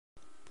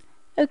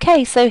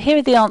Okay, so here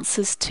are the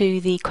answers to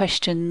the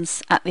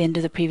questions at the end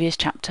of the previous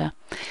chapter.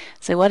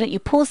 So why don't you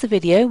pause the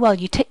video while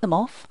you tick them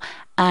off,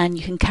 and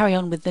you can carry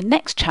on with the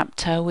next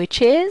chapter, which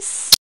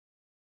is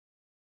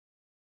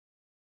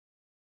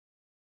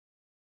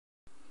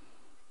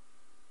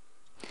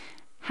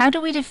how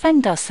do we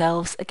defend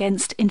ourselves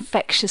against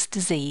infectious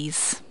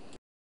disease?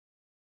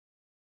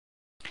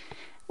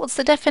 What's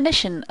the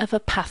definition of a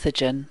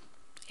pathogen?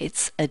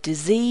 It's a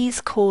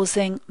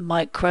disease-causing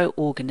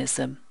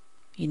microorganism.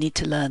 You need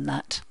to learn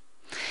that.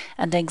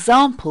 And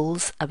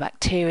examples are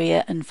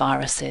bacteria and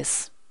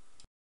viruses.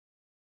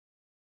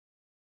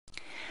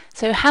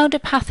 So how do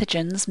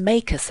pathogens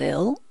make us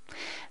ill?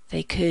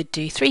 They could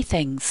do three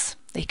things.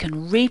 They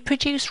can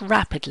reproduce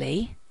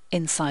rapidly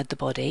inside the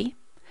body.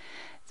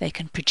 They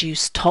can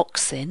produce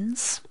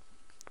toxins,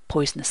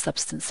 poisonous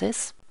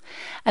substances.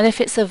 And if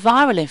it's a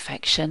viral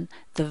infection,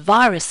 the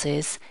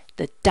viruses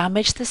that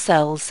damage the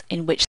cells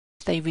in which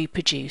they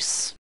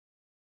reproduce.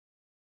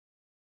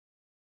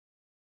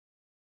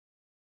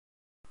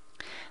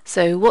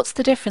 So what's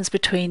the difference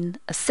between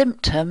a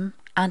symptom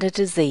and a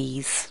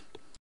disease?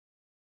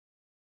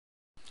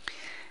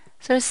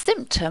 So a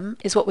symptom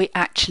is what we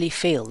actually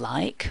feel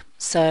like.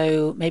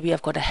 So maybe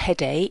I've got a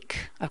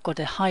headache, I've got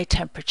a high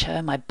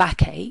temperature, my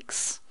back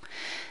aches.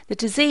 The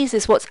disease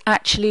is what's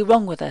actually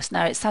wrong with us.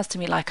 Now it sounds to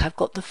me like I've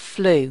got the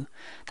flu.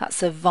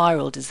 That's a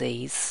viral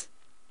disease.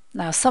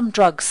 Now some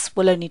drugs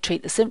will only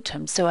treat the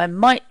symptoms, so I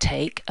might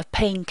take a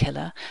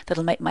painkiller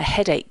that'll make my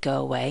headache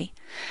go away,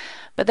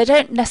 but they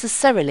don't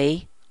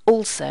necessarily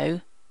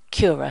also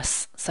cure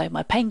us. So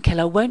my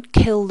painkiller won't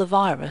kill the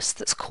virus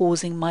that's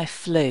causing my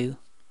flu.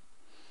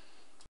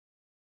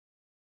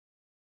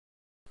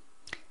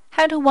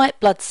 How do white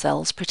blood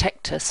cells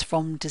protect us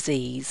from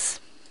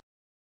disease?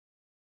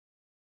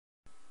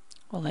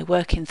 Well, they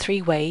work in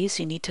three ways.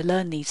 You need to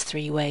learn these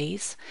three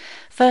ways.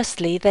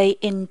 Firstly, they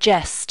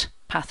ingest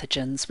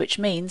pathogens, which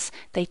means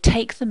they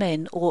take them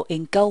in or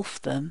engulf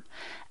them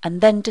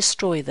and then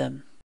destroy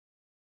them.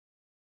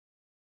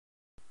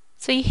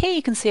 So here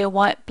you can see a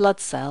white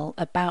blood cell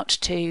about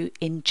to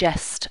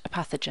ingest a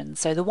pathogen.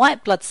 So the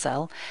white blood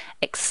cell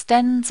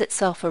extends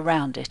itself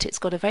around it. It's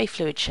got a very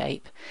fluid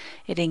shape.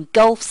 It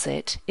engulfs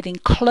it, it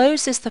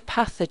encloses the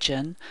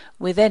pathogen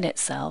within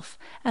itself,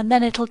 and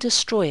then it'll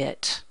destroy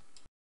it.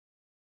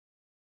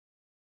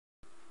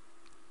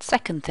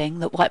 Second thing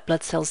that white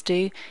blood cells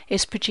do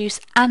is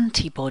produce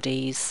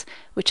antibodies,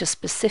 which are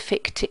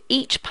specific to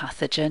each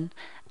pathogen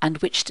and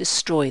which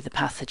destroy the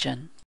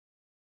pathogen.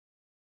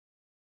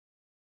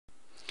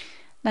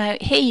 Now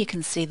here you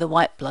can see the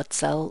white blood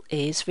cell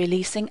is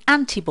releasing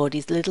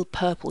antibodies, little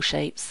purple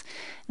shapes.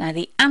 Now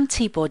the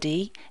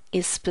antibody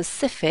is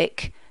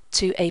specific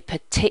to a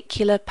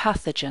particular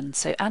pathogen.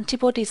 So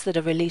antibodies that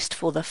are released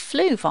for the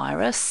flu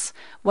virus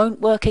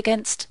won't work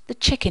against the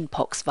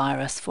chickenpox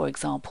virus, for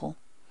example.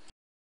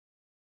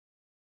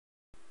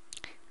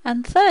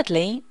 And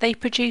thirdly, they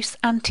produce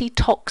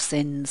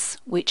antitoxins,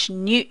 which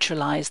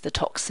neutralize the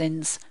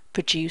toxins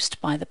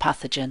produced by the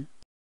pathogen.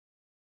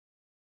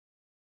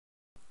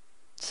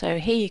 So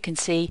here you can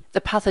see the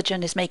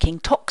pathogen is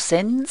making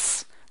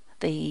toxins,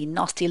 the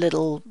nasty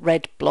little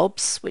red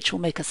blobs which will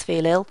make us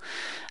feel ill,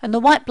 and the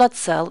white blood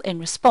cell in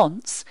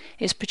response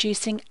is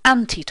producing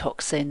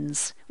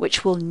antitoxins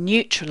which will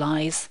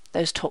neutralize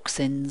those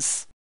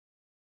toxins.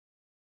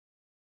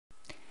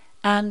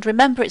 And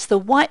remember, it's the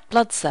white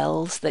blood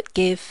cells that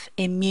give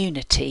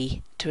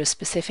immunity to a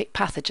specific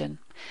pathogen.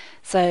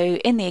 So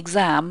in the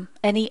exam,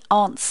 any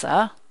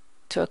answer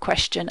to a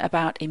question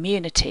about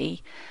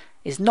immunity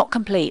is not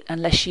complete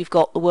unless you've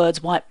got the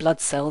words white blood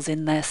cells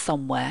in there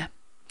somewhere.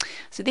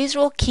 So these are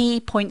all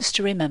key points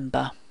to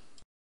remember.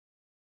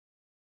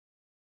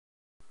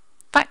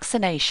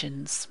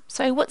 Vaccinations.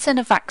 So what's in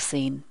a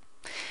vaccine?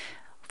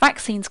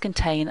 Vaccines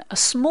contain a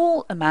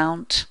small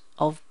amount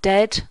of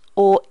dead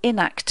or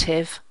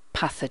inactive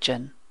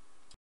pathogen.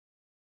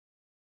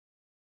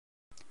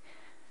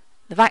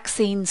 The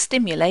vaccine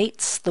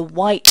stimulates the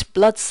white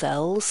blood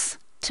cells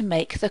to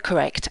make the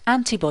correct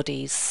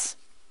antibodies.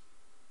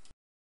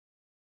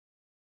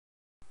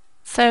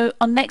 So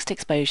on next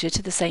exposure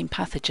to the same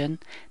pathogen,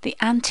 the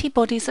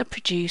antibodies are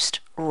produced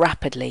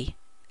rapidly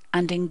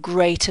and in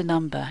greater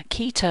number.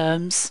 Key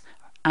terms: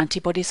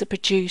 antibodies are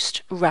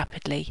produced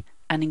rapidly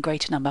and in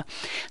greater number.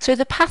 So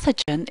the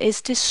pathogen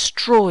is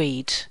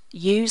destroyed.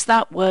 Use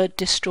that word,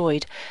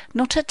 destroyed,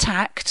 not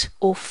attacked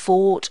or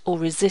fought or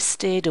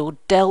resisted or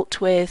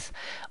dealt with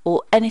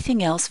or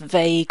anything else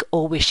vague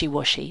or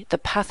wishy-washy. The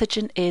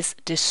pathogen is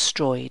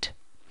destroyed.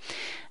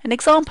 An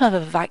example of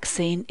a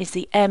vaccine is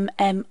the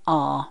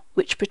MMR,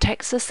 which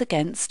protects us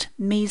against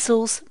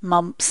measles,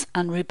 mumps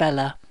and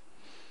rubella.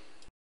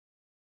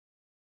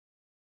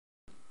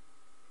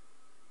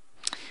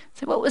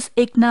 So what was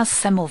Ignaz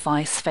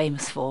Semmelweis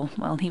famous for?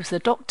 Well, he was a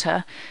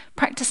doctor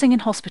practicing in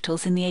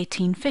hospitals in the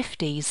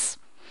 1850s.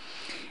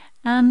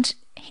 And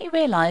he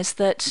realised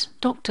that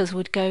doctors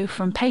would go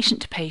from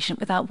patient to patient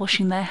without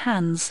washing their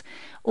hands,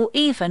 or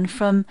even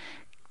from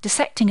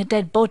dissecting a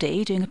dead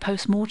body, doing a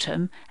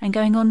post-mortem, and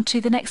going on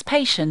to the next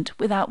patient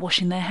without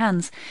washing their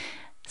hands.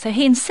 So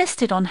he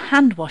insisted on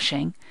hand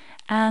washing,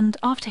 and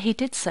after he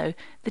did so,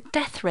 the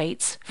death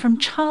rates from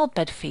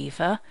childbed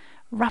fever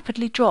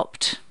rapidly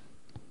dropped.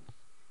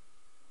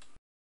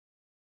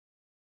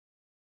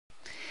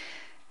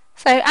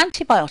 So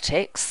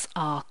antibiotics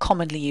are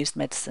commonly used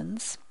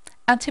medicines.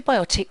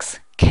 Antibiotics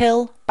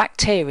kill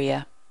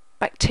bacteria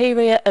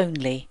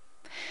only.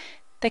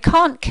 They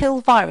can't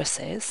kill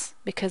viruses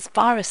because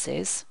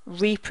viruses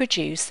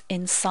reproduce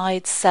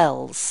inside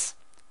cells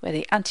where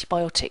the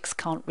antibiotics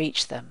can't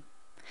reach them.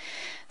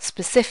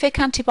 Specific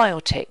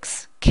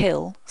antibiotics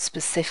kill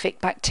specific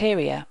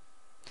bacteria,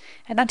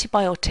 and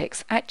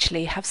antibiotics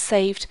actually have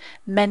saved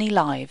many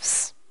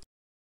lives.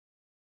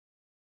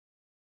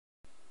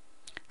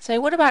 So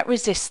what about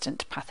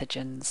resistant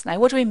pathogens? Now,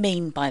 what do we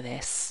mean by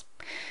this?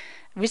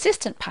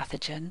 Resistant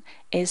pathogen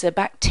is a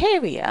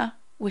bacteria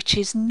which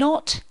is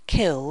not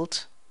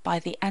killed by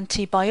the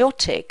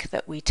antibiotic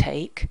that we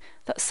take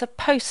that's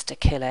supposed to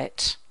kill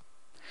it.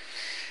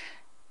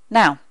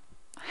 Now,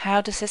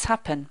 how does this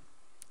happen?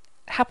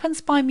 It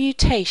happens by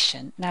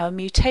mutation. Now, a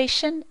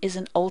mutation is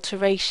an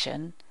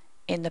alteration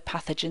in the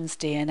pathogen's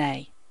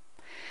DNA.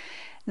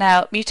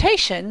 Now,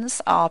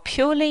 mutations are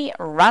purely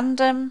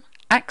random,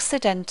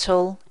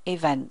 accidental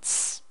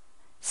events.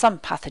 Some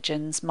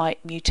pathogens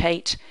might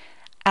mutate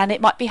and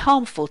it might be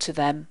harmful to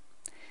them.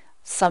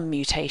 Some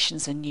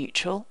mutations are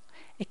neutral.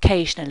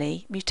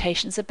 Occasionally,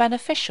 mutations are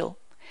beneficial.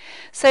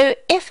 So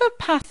if a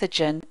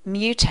pathogen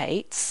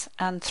mutates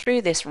and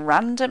through this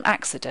random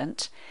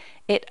accident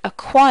it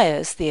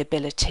acquires the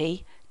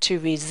ability to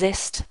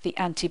resist the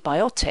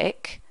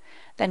antibiotic,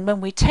 then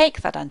when we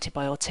take that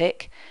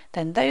antibiotic,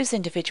 then those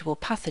individual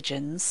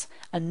pathogens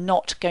are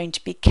not going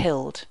to be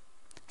killed.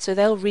 So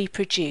they'll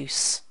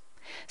reproduce.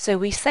 So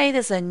we say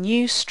there's a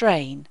new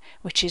strain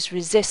which is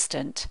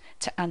resistant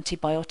to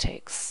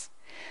antibiotics.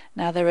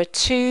 Now, there are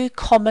two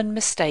common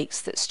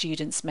mistakes that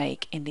students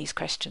make in these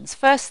questions.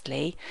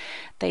 Firstly,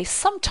 they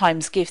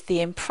sometimes give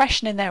the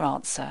impression in their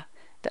answer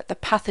that the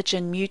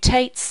pathogen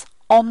mutates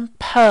on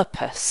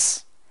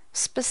purpose,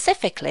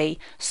 specifically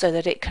so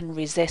that it can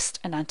resist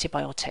an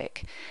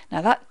antibiotic.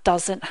 Now, that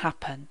doesn't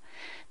happen.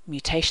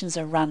 Mutations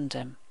are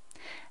random.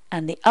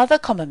 And the other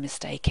common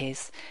mistake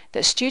is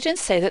that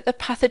students say that the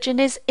pathogen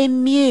is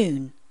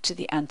immune to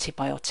the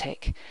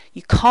antibiotic.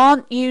 You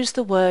can't use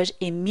the word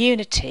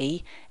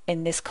immunity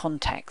in this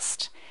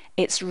context.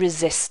 It's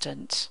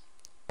resistant.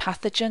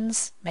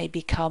 Pathogens may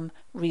become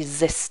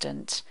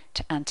resistant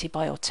to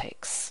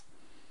antibiotics.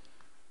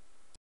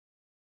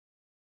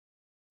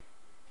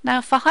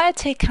 Now, for higher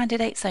tier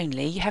candidates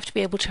only, you have to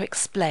be able to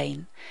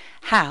explain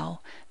how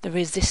the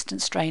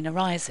resistant strain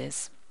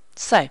arises.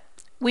 So,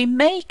 we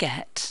may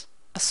get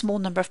a small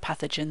number of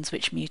pathogens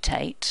which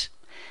mutate,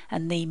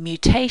 and the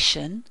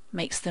mutation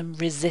makes them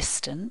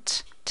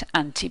resistant to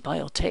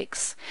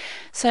antibiotics.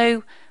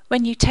 So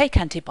when you take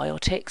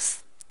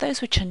antibiotics,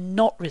 those which are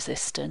not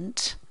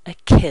resistant are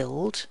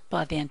killed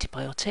by the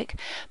antibiotic,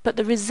 but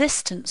the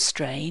resistant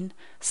strain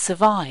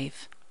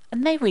survive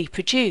and they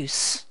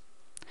reproduce.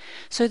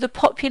 So the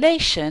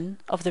population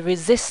of the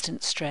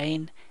resistant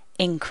strain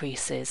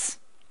increases.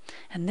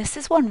 And this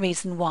is one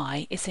reason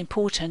why it's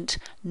important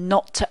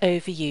not to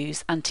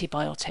overuse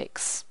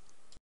antibiotics.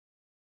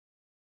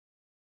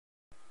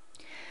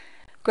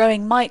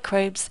 Growing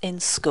microbes in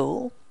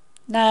school.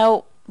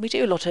 Now, we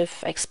do a lot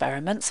of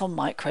experiments on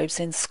microbes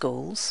in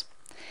schools,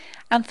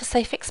 and for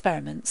safe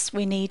experiments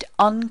we need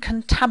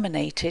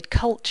uncontaminated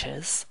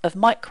cultures of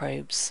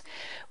microbes,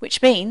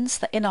 which means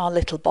that in our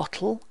little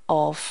bottle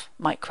of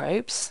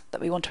microbes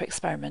that we want to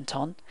experiment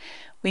on,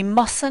 we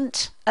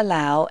mustn't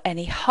allow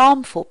any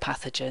harmful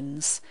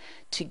pathogens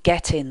to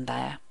get in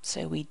there.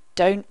 So we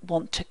don't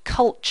want to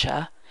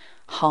culture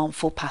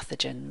harmful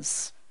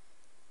pathogens.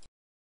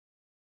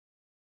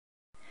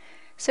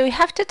 So we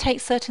have to take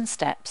certain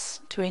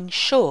steps to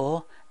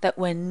ensure that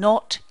we're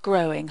not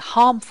growing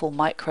harmful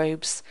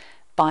microbes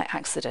by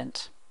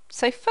accident.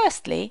 So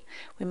firstly,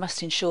 we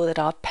must ensure that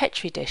our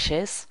Petri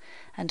dishes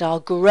and our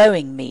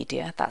growing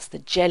media, that's the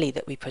jelly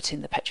that we put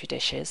in the Petri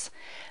dishes,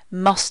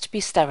 must be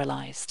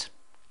sterilised.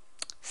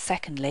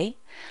 Secondly,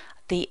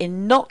 the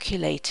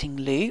inoculating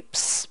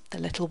loops, the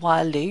little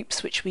wire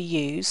loops which we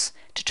use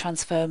to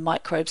transfer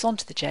microbes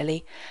onto the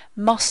jelly,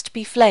 must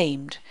be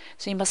flamed.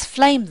 So you must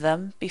flame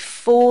them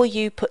before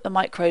you put the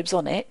microbes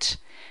on it,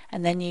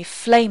 and then you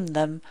flame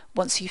them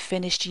once you've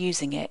finished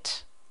using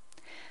it.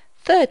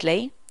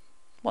 Thirdly,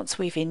 once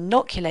we've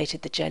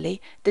inoculated the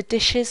jelly, the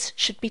dishes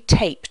should be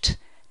taped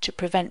to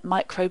prevent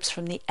microbes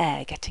from the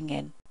air getting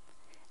in.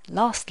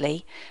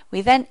 Lastly,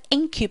 we then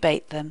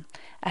incubate them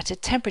at a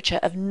temperature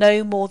of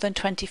no more than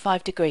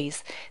 25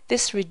 degrees.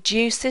 This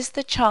reduces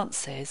the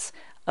chances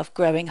of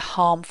growing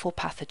harmful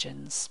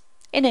pathogens.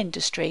 In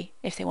industry,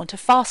 if they want a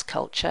fast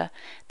culture,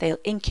 they'll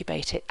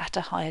incubate it at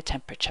a higher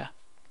temperature.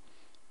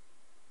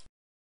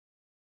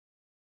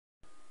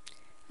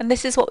 And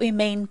this is what we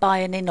mean by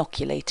an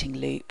inoculating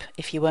loop,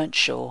 if you weren't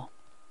sure.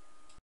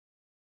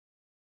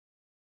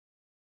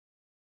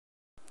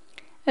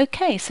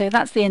 Okay, so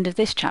that's the end of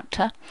this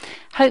chapter.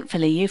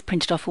 Hopefully you've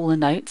printed off all the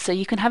notes so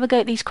you can have a go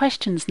at these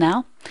questions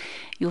now.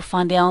 You'll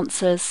find the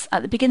answers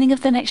at the beginning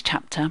of the next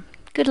chapter.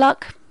 Good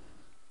luck!